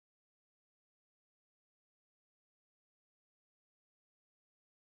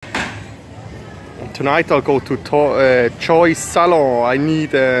tonight I'll go to Joy's Salon. I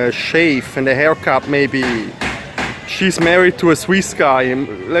need a shave and a haircut maybe. She's married to a Swiss guy.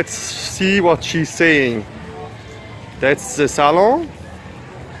 Let's see what she's saying. That's the salon.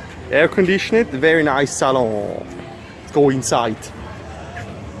 Air conditioned, very nice salon. Let's go inside.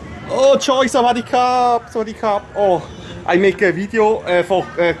 Oh, Joy, sawadee krap, sawadee krap. Oh, I make a video for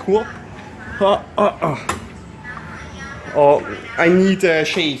Kurt. Oh, I need a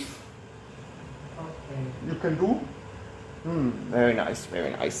shave. You can do? Very nice,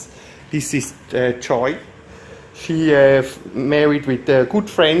 very nice. This is Joy. She married with a good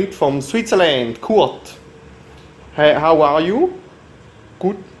friend from Switzerland, Kurt. How are you?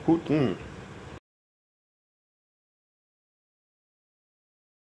 Good, good.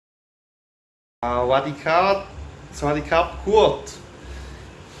 Sawadee krap, Kurt.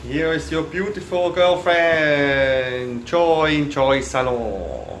 Here is your beautiful girlfriend, Joy in Joy's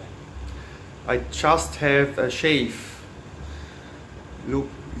Salon. I just have a shave. Look,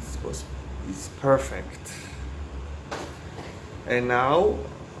 it's perfect. And now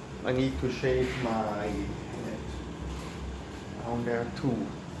I need to shave my head. Down there too.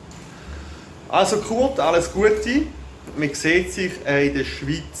 Also Kurt, alles Gute. Man sieht sich in der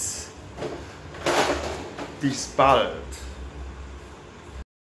Schweiz. Bis bald.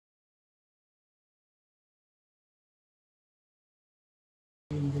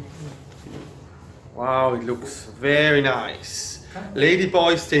 Wow, it looks very nice.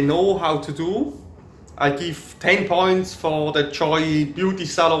 Ladyboys, they know how to do. I give 10 points for the Joy Beauty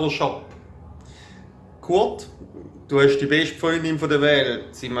Salon Shop. Kurt, du hast die beste Freundin der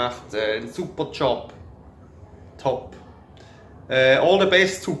Welt. Sie macht einen super Job. Top. All the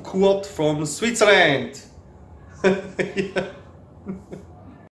best to Kurt from Switzerland. Yeah.